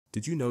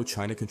Did you know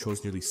China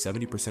controls nearly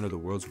 70% of the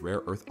world's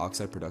rare earth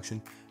oxide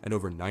production and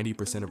over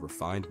 90% of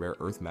refined rare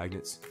earth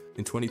magnets?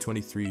 In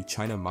 2023,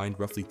 China mined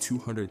roughly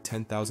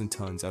 210,000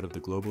 tons out of the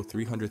global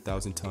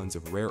 300,000 tons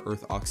of rare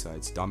earth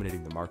oxides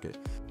dominating the market.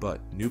 But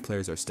new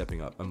players are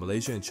stepping up, and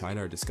Malaysia and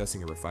China are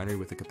discussing a refinery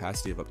with a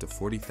capacity of up to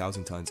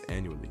 40,000 tons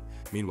annually.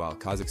 Meanwhile,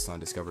 Kazakhstan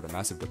discovered a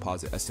massive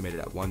deposit estimated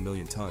at 1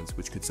 million tons,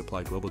 which could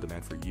supply global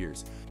demand for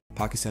years.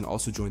 Pakistan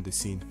also joined the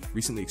scene,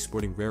 recently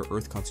exporting rare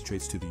earth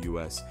concentrates to the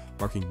US,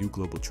 marking new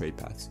global trade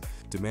paths.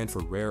 Demand for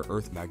rare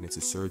earth magnets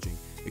is surging,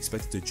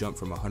 expected to jump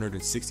from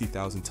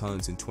 160,000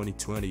 tons in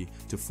 2020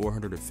 to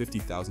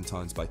 450,000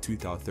 tons by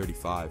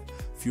 2035,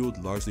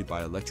 fueled largely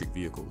by electric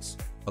vehicles.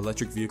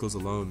 Electric vehicles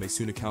alone may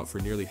soon account for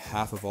nearly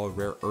half of all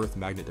rare earth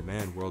magnet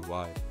demand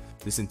worldwide.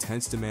 This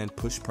intense demand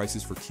pushed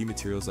prices for key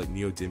materials like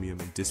neodymium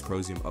and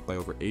dysprosium up by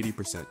over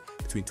 80%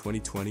 between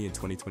 2020 and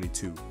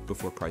 2022,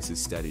 before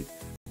prices steadied.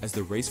 As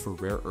the race for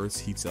rare earths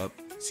heats up,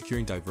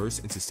 securing diverse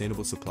and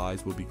sustainable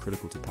supplies will be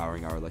critical to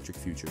powering our electric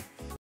future.